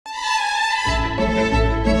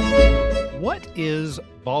is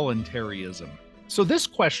voluntarism? So, this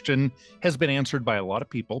question has been answered by a lot of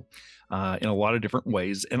people in a lot of different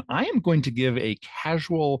ways. And I am going to give a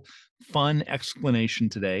casual, fun explanation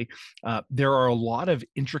today. There are a lot of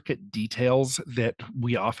intricate details that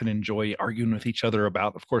we often enjoy arguing with each other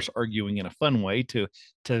about, of course, arguing in a fun way to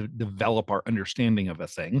develop our understanding of a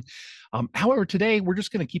thing. However, today we're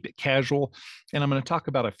just going to keep it casual, and I'm going to talk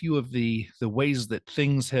about a few of the ways that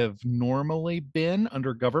things have normally been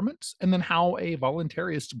under governments, and then how a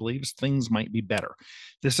voluntarist believes things might be better.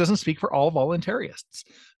 This doesn't speak for all voluntarists.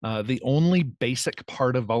 The only basic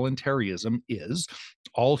part of voluntarism is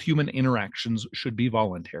all human interactions should be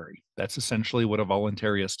voluntary. That's essentially what a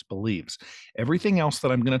voluntarist believes. Everything else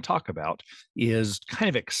that I'm going to talk about is kind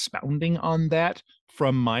of expounding on that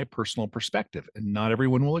from my personal perspective. And not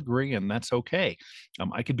everyone will agree, and that's okay.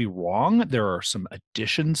 I could be wrong. There are some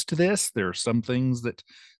additions to this. There are some things that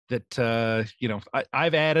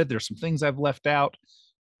I've added. There's some things I've left out.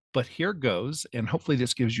 But here goes, and hopefully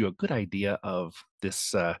this gives you a good idea of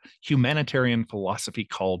this humanitarian philosophy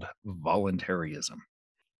called voluntarism.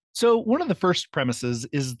 So, one of the first premises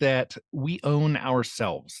is that we own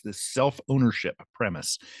ourselves, this self ownership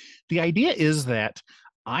premise. The idea is that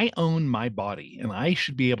I own my body and I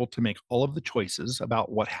should be able to make all of the choices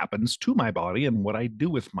about what happens to my body and what I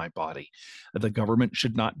do with my body. The government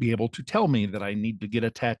should not be able to tell me that I need to get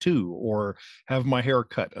a tattoo or have my hair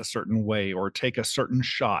cut a certain way or take a certain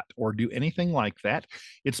shot or do anything like that.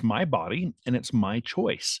 It's my body and it's my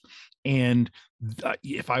choice. And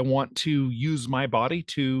if I want to use my body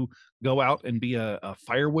to go out and be a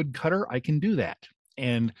firewood cutter, I can do that.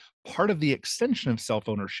 And part of the extension of self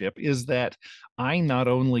ownership is that I not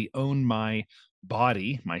only own my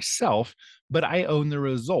body, myself, but I own the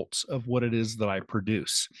results of what it is that I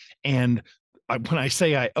produce. And when I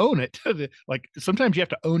say I own it, like sometimes you have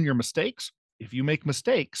to own your mistakes. If you make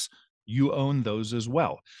mistakes, you own those as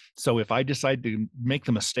well. So if I decide to make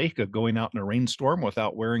the mistake of going out in a rainstorm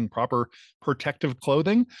without wearing proper protective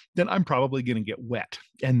clothing, then I'm probably going to get wet.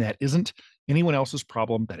 And that isn't anyone else's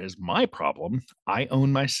problem. That is my problem. I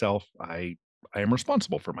own myself. I am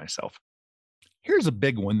responsible for myself. Here's a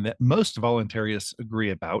big one that most voluntarists agree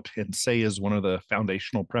about and say is one of the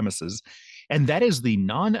foundational premises, and that is the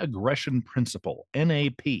non aggression principle,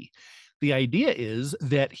 NAP. The idea is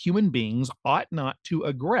that human beings ought not to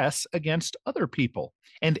aggress against other people.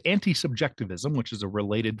 And anti subjectivism, which is a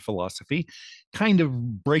related philosophy, kind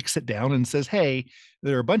of breaks it down and says, hey,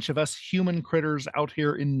 there are a bunch of us human critters out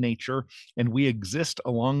here in nature, and we exist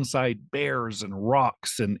alongside bears and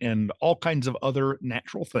rocks and all kinds of other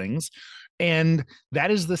natural things. And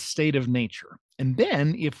that is the state of nature. And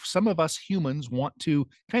then if some of us humans want to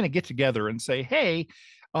kind of get together and say, hey,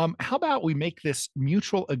 how about we make this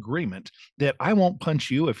mutual agreement that I won't punch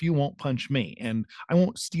you if you won't punch me, and I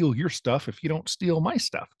won't steal your stuff if you don't steal my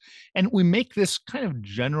stuff. And we make this kind of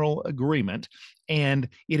general agreement, and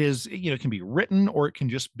it can be written or it can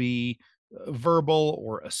just be verbal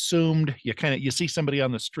or assumed. You see somebody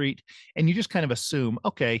on the street and you just kind of assume,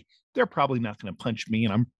 okay, they're probably not going to punch me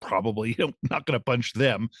and I'm probably not going to punch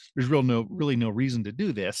them. There's really no reason to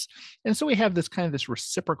do this. And so we have this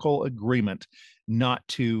reciprocal agreement not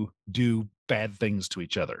to do bad things to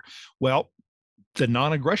each other. Well, the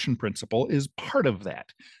non-aggression principle is part of that.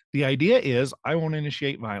 The idea is I won't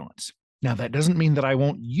initiate violence. Now, that doesn't mean that I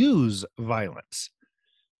won't use violence.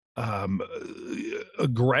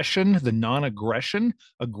 Aggression, the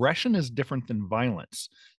aggression is different than violence.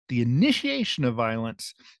 The initiation of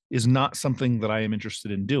violence is not something that I am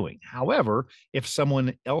interested in doing. However, if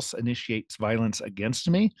someone else initiates violence against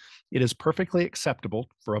me, it is perfectly acceptable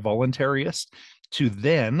for a voluntarist to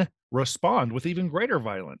then respond with even greater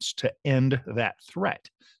violence to end that threat.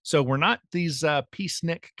 So we're not these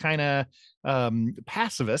peacenik kind of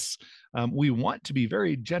pacifists. We want to be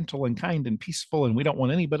very gentle and kind and peaceful, and we don't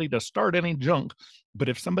want anybody to start any junk. But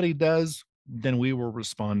if somebody does, then we will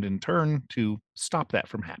respond in turn to stop that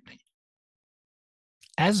from happening.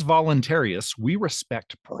 As voluntarists, we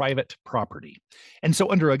respect private property. And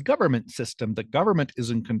so, under a government system, the government is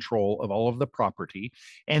in control of all of the property,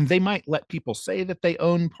 and they might let people say that they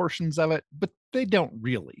own portions of it, but they don't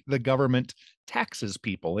really. The government taxes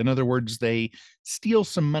people. In other words, they steal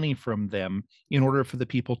some money from them in order for the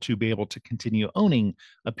people to be able to continue owning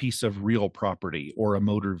a piece of real property or a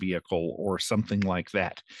motor vehicle or something like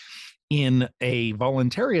that. In a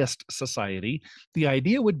voluntarist society, the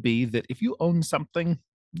idea would be that if you own something,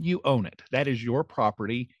 you own it. That is your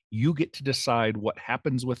property. You get to decide what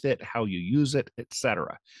happens with it, how you use it,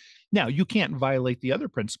 etc. Now, you can't violate the other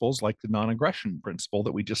principles like the non-aggression principle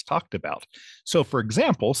that we just talked about. So, for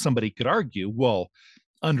example, somebody could argue, well,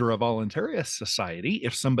 Under a voluntarist society,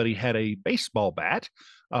 if somebody had a baseball bat,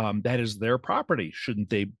 that is their property. Shouldn't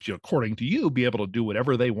they, according to you, be able to do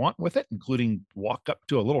whatever they want with it, including walk up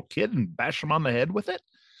to a little kid and bash them on the head with it?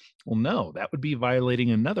 Well, no, that would be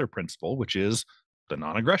violating another principle, which is the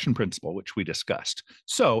non aggression principle, which we discussed.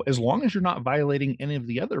 So, as long as you're not violating any of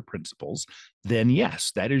the other principles, then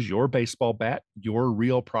yes, that is your baseball bat, your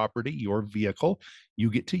real property, your vehicle. You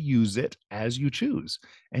get to use it as you choose,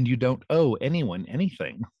 and you don't owe anyone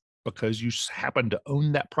anything because you happen to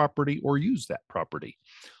own that property or use that property.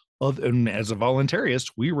 And as a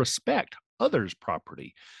voluntarist, we respect others'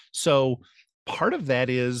 property. So part of that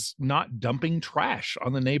is not dumping trash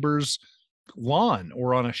on the neighbor's lawn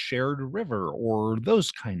or on a shared river or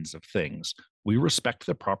those kinds of things. We respect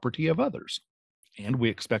the property of others, and we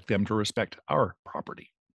expect them to respect our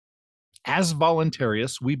property. As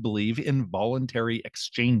voluntarists, we believe in voluntary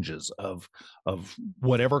exchanges of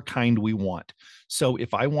whatever kind we want. So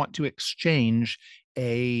if I want to exchange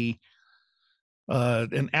a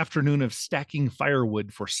an afternoon of stacking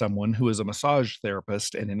firewood for someone who is a massage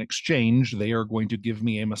therapist, and in exchange, they are going to give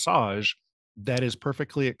me a massage. That is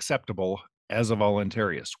perfectly acceptable as a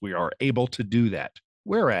voluntarist. We are able to do that.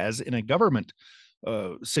 Whereas in a government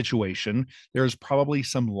situation, there's probably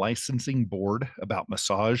some licensing board about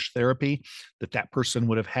massage therapy that person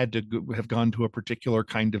would have had to have gone to a particular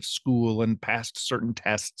kind of school and passed certain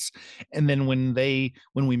tests. And then when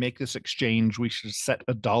we make this exchange, we should set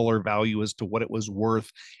a dollar value as to what it was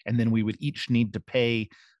worth, and then we would each need to pay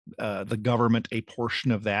the government a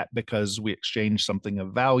portion of that because we exchanged something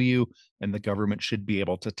of value, and the government should be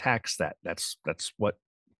able to tax that. That's what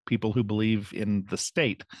people who believe in the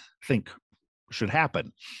state think should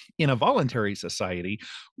happen. In a voluntary society,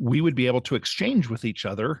 we would be able to exchange with each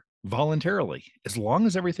other voluntarily. As long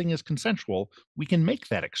as everything is consensual, we can make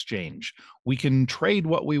that exchange. We can trade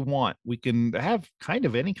what we want. We can have kind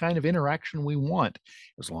of any kind of interaction we want,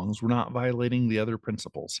 as long as we're not violating the other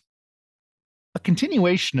principles. A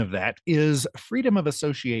continuation of that is freedom of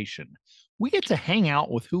association. We get to hang out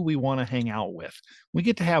with who we want to hang out with. We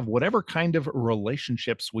get to have whatever kind of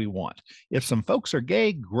relationships we want. If some folks are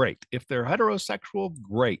gay, great. If they're heterosexual,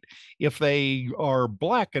 great. If they are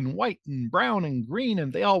black and white and brown and green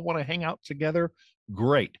and they all want to hang out together,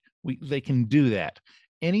 great. They can do that.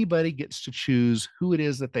 Anybody gets to choose who it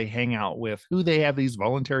is that they hang out with, who they have these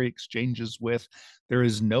voluntary exchanges with. There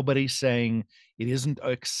is nobody saying it isn't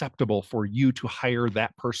acceptable for you to hire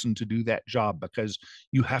that person to do that job because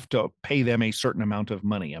you have to pay them a certain amount of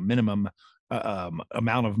money, a minimum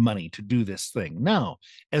amount of money to do this thing. No,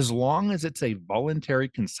 as long as it's a voluntary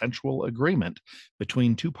consensual agreement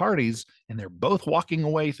between two parties and they're both walking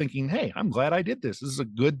away thinking, hey, I'm glad I did this. This is a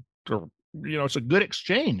good, it's a good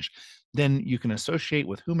exchange. Then you can associate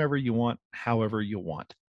with whomever you want, however you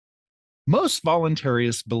want. Most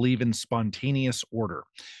voluntarists believe in spontaneous order.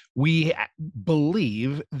 We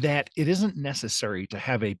believe that it isn't necessary to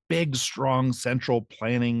have a big, strong central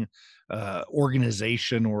planning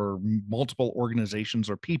organization or multiple organizations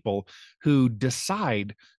or people who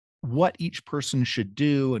decide what each person should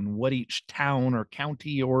do and what each town or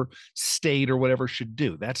county or state or whatever should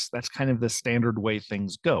do. That's kind of the standard way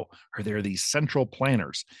things go. Are there these central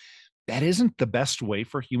planners? That isn't the best way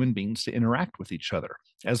for human beings to interact with each other.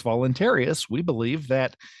 As voluntarists, we believe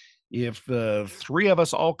that if the three of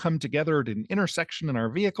us all come together at an intersection in our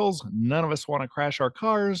vehicles, none of us want to crash our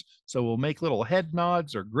cars. So we'll make little head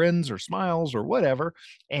nods or grins or smiles or whatever.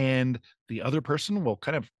 And the other person will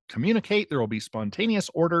kind of communicate. There will be spontaneous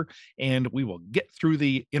order, and we will get through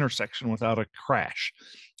the intersection without a crash.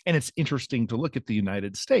 And it's interesting to look at the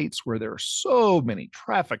United States where there are so many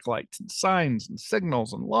traffic lights and signs and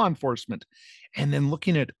signals and law enforcement. And then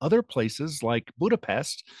looking at other places like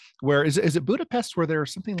Budapest, where is it Budapest where there are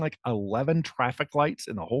something like 11 traffic lights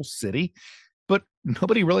in the whole city? But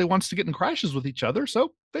nobody really wants to get in crashes with each other.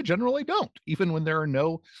 So they generally don't, even when there are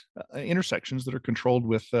no intersections that are controlled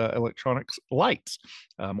with electronic lights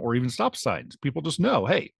or even stop signs. People just know,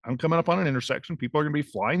 hey, I'm coming up on an intersection. People are going to be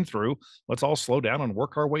flying through. Let's all slow down and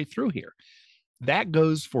work our way through here. That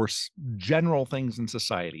goes for general things in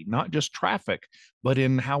society, not just traffic, but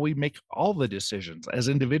in how we make all the decisions as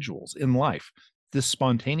individuals in life. This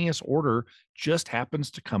spontaneous order just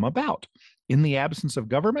happens to come about. In the absence of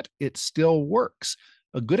government, it still works.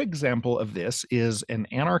 A good example of this is an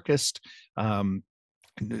anarchist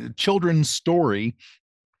children's story,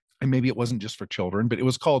 and maybe it wasn't just for children, but it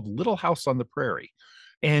was called Little House on the Prairie.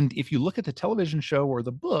 And if you look at the television show or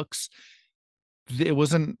the books, it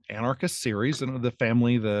was an anarchist series, and the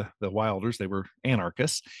family, the Wilders, they were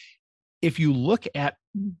anarchists. If you look at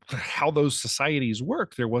how those societies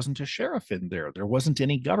work, there wasn't a sheriff in there. There wasn't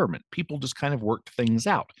any government. People just kind of worked things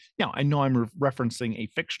out. Now, I know I'm referencing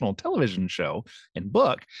a fictional television show and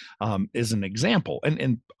book as an example.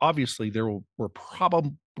 And obviously, there were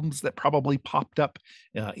problems that probably popped up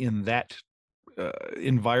in that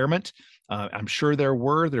environment. I'm sure there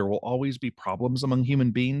will always be problems among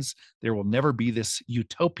human beings. There will never be this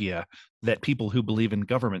utopia that people who believe in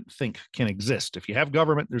government think can exist. If you have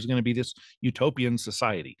government, there's going to be this utopian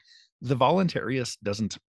society. The voluntarist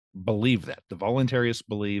doesn't believe that. The voluntarist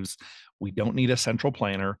believes we don't need a central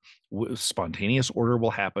planner. Spontaneous order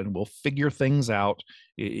will happen. We'll figure things out.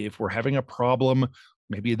 If we're having a problem,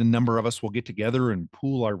 maybe the number of us will get together and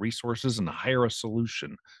pool our resources and hire a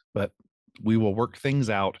solution. But we will work things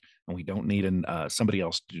out, and we don't need somebody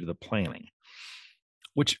else to do the planning.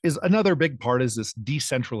 Which is another big part, is this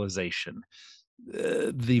decentralization.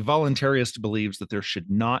 The voluntarist believes that there should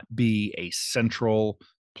not be a central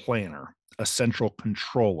planner, a central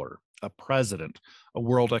controller, a president, a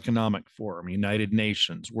World Economic Forum, United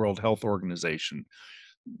Nations, World Health Organization.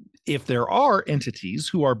 If there are entities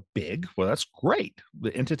who are big, well, that's great.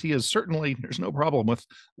 The entity is certainly, there's no problem with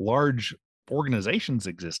large organizations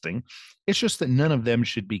existing. It's just that none of them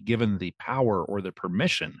should be given the power or the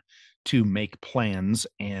permission to make plans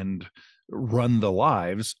and run the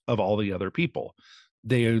lives of all the other people.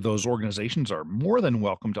 Those organizations are more than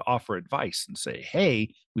welcome to offer advice and say, hey,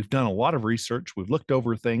 we've done a lot of research, we've looked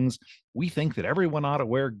over things, we think that everyone ought to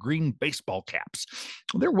wear green baseball caps.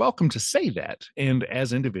 They're welcome to say that. And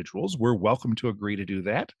as individuals, we're welcome to agree to do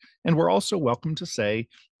that. And we're also welcome to say,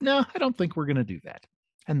 no, I don't think we're going to do that.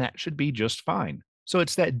 And that should be just fine. So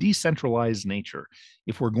it's that decentralized nature.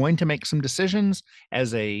 If we're going to make some decisions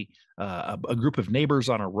as a group of neighbors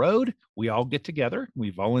on a road, we all get together,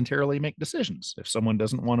 we voluntarily make decisions. If someone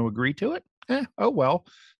doesn't want to agree to it, oh well,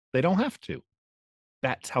 they don't have to.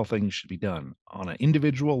 That's how things should be done, on an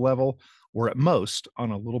individual level, or at most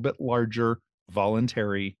on a little bit larger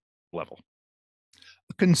voluntary level.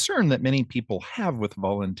 A concern that many people have with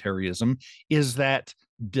voluntarism is that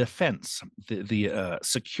defense, the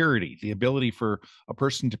security, the ability for a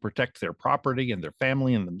person to protect their property and their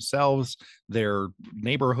family and themselves, their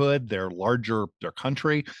neighborhood, their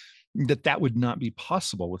country, that would not be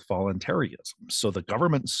possible with voluntarism. So the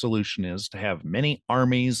government's solution is to have many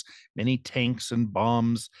armies, many tanks and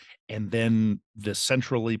bombs, and then the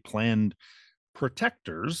centrally planned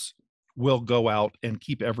protectors will go out and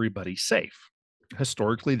keep everybody safe.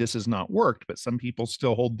 Historically, this has not worked, but some people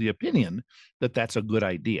still hold the opinion that that's a good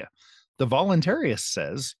idea. The voluntarist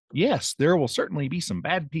says, yes, there will certainly be some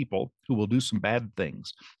bad people who will do some bad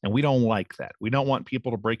things. And we don't like that. We don't want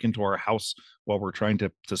people to break into our house while we're trying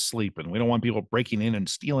to sleep. And we don't want people breaking in and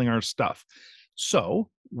stealing our stuff. So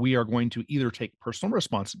we are going to either take personal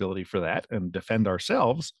responsibility for that and defend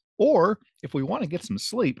ourselves, or if we want to get some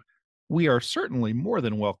sleep, we are certainly more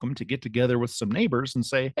than welcome to get together with some neighbors and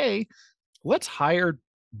say, hey, let's hire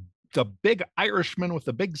the big Irishman with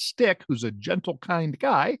the big stick, who's a gentle, kind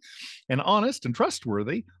guy and honest and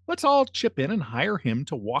trustworthy. Let's all chip in and hire him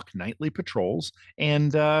to walk nightly patrols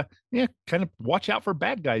and kind of watch out for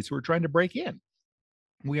bad guys who are trying to break in.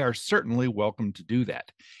 We are certainly welcome to do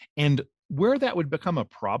that. And where that would become a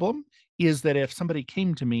problem is that if somebody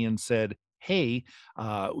came to me and said, hey,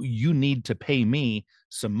 you need to pay me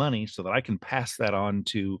some money so that I can pass that on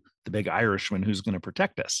to the big Irishman who's going to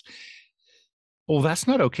protect us. Well, that's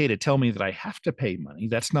not okay to tell me that I have to pay money.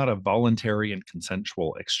 That's not a voluntary and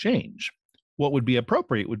consensual exchange. What would be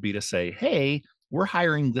appropriate would be to say, hey, we're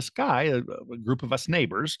hiring this guy, a group of us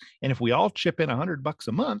neighbors, and if we all chip in $100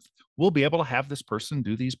 a month, we'll be able to have this person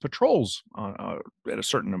do these patrols at a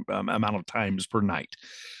certain amount of times per night.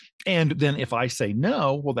 And then if I say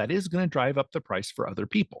no, well, that is going to drive up the price for other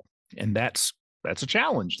people. And that's a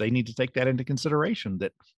challenge. They need to take that into consideration,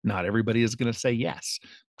 that not everybody is going to say yes.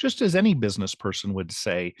 Just as any business person would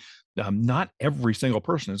say, not every single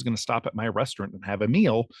person is going to stop at my restaurant and have a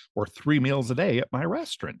meal or 3 meals a day at my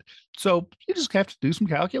restaurant. So you just have to do some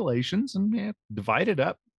calculations and divide it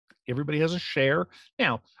up. Everybody has a share.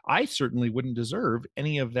 Now, I certainly wouldn't deserve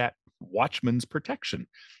any of that watchman's protection.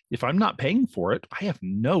 If I'm not paying for it, I have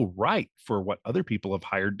no right for what other people have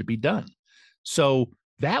hired to be done. So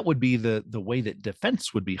that would be the way that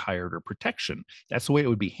defense would be hired, or protection. That's the way it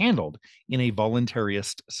would be handled in a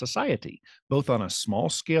voluntarist society, both on a small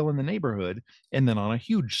scale in the neighborhood and then on a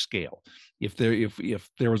huge scale. If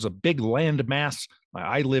there was a big land mass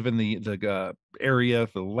I live in the area,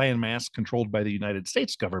 the landmass controlled by the United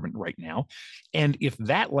States government right now. And if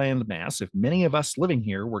that landmass, if many of us living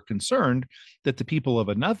here were concerned that the people of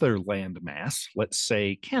another landmass, let's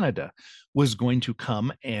say Canada, was going to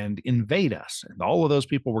come and invade us, and all of those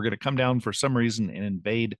people were going to come down for some reason and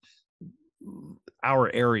invade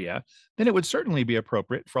our area, then it would certainly be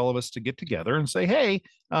appropriate for all of us to get together and say, hey,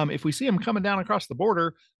 if we see them coming down across the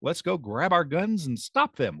border, let's go grab our guns and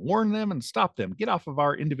stop them, warn them and stop them, get off of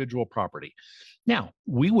our individual property. Now,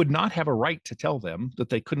 we would not have a right to tell them that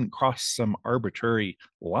they couldn't cross some arbitrary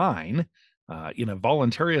line. In a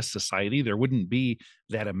voluntarist society, there wouldn't be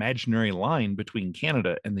that imaginary line between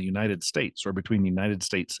Canada and the United States or between the United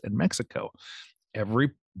States and Mexico. Every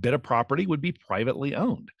bit of property would be privately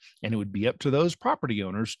owned, and it would be up to those property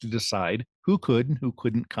owners to decide who could and who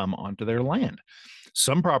couldn't come onto their land.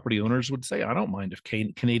 Some property owners would say, I don't mind if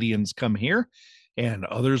Canadians come here, and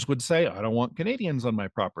others would say, I don't want Canadians on my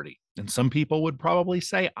property. And some people would probably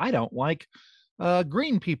say, I don't like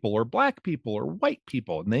green people or black people or white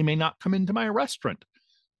people, and they may not come into my restaurant.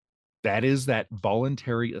 That is that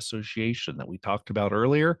voluntary association that we talked about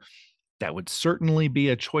earlier. That would certainly be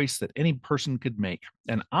a choice that any person could make.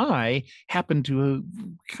 And I happen to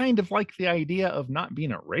kind of like the idea of not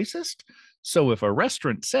being a racist. So if a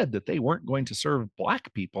restaurant said that they weren't going to serve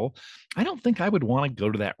black people, I don't think I would want to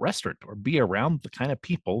go to that restaurant or be around the kind of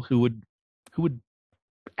people who would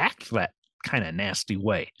act that kind of nasty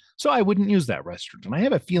way. So I wouldn't use that restaurant. And I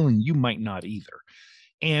have a feeling you might not either.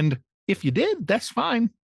 And if you did, that's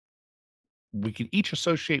fine. We can each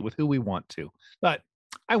associate with who we want to. But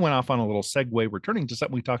I went off on a little segue, returning to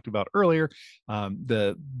something we talked about earlier.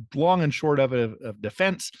 The long and short of it of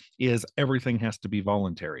defense is everything has to be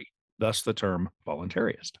voluntary, thus the term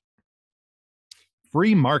voluntarist.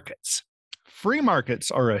 Free markets. Free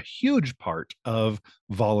markets are a huge part of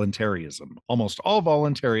voluntarism. Almost all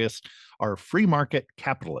voluntarists are free market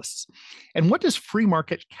capitalists. And what does free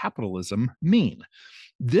market capitalism mean?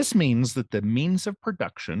 This means that the means of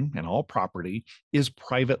production and all property is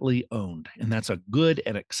privately owned, and that's a good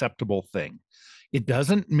and acceptable thing. It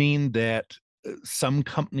doesn't mean that some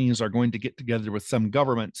companies are going to get together with some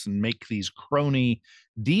governments and make these crony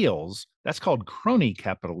deals. That's called crony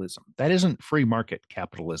capitalism. That isn't free market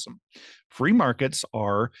capitalism. Free markets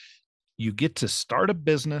are you get to start a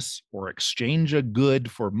business or exchange a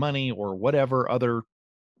good for money or whatever other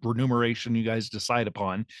remuneration you guys decide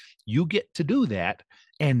upon. You get to do that,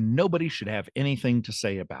 and nobody should have anything to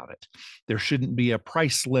say about it. There shouldn't be a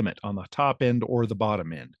price limit on the top end or the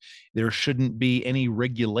bottom end. There shouldn't be any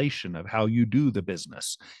regulation of how you do the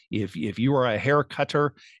business. If you are a hair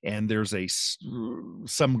cutter and there's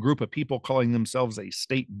some group of people calling themselves a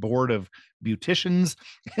state board of beauticians,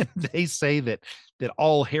 and they say that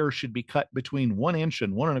all hair should be cut between 1 inch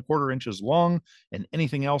and 1 1/4 inches long, and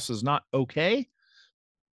anything else is not okay,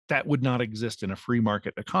 that would not exist in a free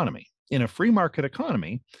market economy. In a free market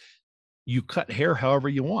economy, you cut hair however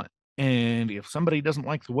you want. And if somebody doesn't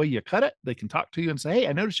like the way you cut it, they can talk to you and say, hey,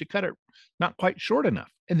 I noticed you cut it not quite short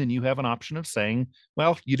enough. And then you have an option of saying,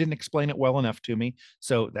 well, you didn't explain it well enough to me.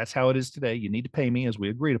 So that's how it is today. You need to pay me as we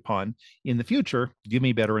agreed upon. In the future, give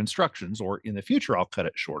me better instructions, or in the future, I'll cut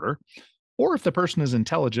it shorter. Or if the person is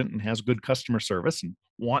intelligent and has good customer service and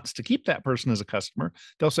wants to keep that person as a customer,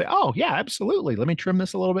 they'll say, oh, yeah, absolutely. Let me trim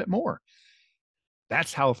this a little bit more.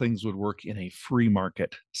 That's how things would work in a free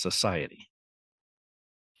market society.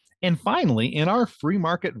 And finally, in our free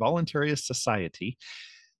market voluntarist society,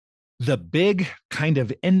 the big kind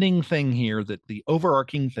of ending thing here, that the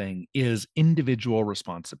overarching thing is individual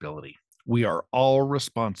responsibility. We are all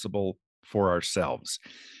responsible for ourselves.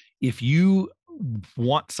 If you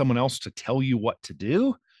want someone else to tell you what to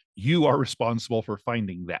do, you are responsible for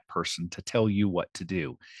finding that person to tell you what to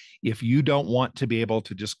do. If you don't want to be able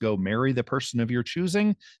to just go marry the person of your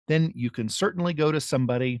choosing, then you can certainly go to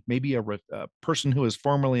somebody, maybe a person who is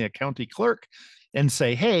formerly a county clerk, and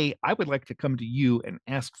say, hey, I would like to come to you and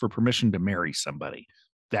ask for permission to marry somebody.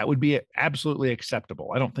 That would be absolutely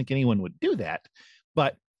acceptable. I don't think anyone would do that.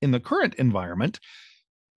 But in the current environment,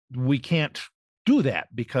 we can't do that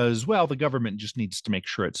because, well, the government just needs to make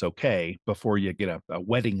sure it's okay before you get a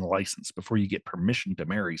wedding license, before you get permission to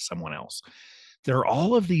marry someone else. There are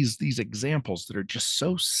all of these examples that are just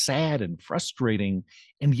so sad and frustrating,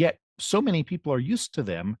 and yet so many people are used to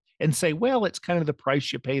them and say, well, it's kind of the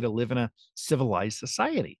price you pay to live in a civilized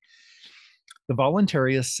society. The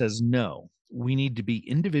voluntarist says, no, we need to be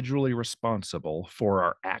individually responsible for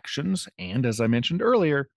our actions and, as I mentioned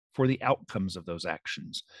earlier, for the outcomes of those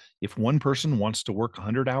actions. If one person wants to work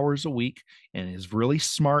 100 hours a week and is really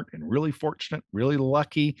smart and really fortunate, really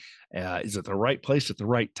lucky, is at the right place at the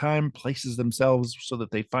right time, places themselves so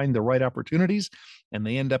that they find the right opportunities, and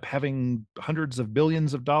they end up having hundreds of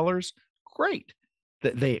billions of dollars, great.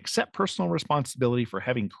 That they accept personal responsibility for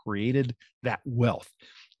having created that wealth.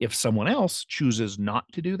 If someone else chooses not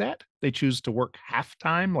to do that, they choose to work half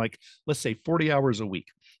time, like let's say 40 hours a week.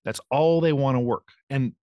 That's all they want to work.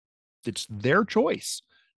 And it's their choice.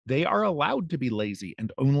 They are allowed to be lazy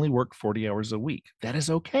and only work 40 hours a week. That is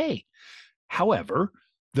okay. However,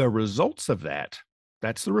 the results of that,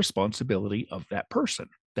 that's the responsibility of that person.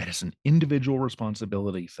 That is an individual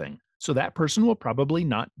responsibility thing. So that person will probably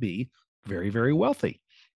not be very, very wealthy.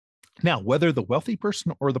 Now, whether the wealthy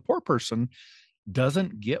person or the poor person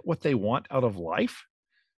doesn't get what they want out of life,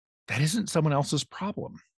 that isn't someone else's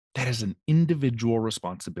problem. That is an individual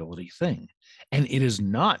responsibility thing. And it is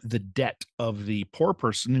not the debt of the poor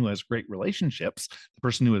person who has great relationships, the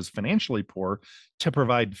person who is financially poor, to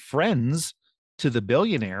provide friends to the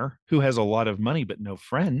billionaire who has a lot of money but no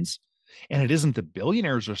friends. And it isn't the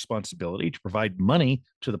billionaire's responsibility to provide money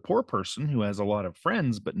to the poor person who has a lot of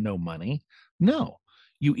friends but no money. No,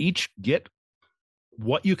 you each get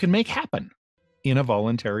what you can make happen in a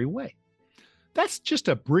voluntary way. That's just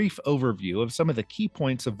a brief overview of some of the key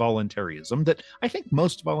points of voluntarism that I think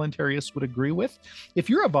most voluntarists would agree with. If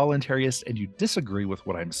you're a voluntarist and you disagree with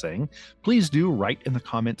what I'm saying, please do write in the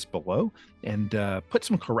comments below and put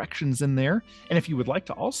some corrections in there. And if you would like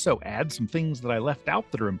to also add some things that I left out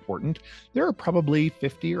that are important, there are probably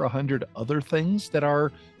 50 or 100 other things that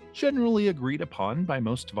are generally agreed upon by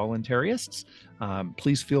most voluntarists.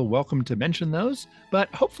 Please feel welcome to mention those.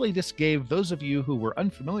 But hopefully this gave those of you who were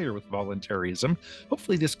unfamiliar with voluntarism,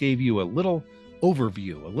 hopefully this gave you a little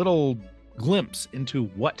overview, a little glimpse into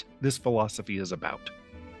what this philosophy is about.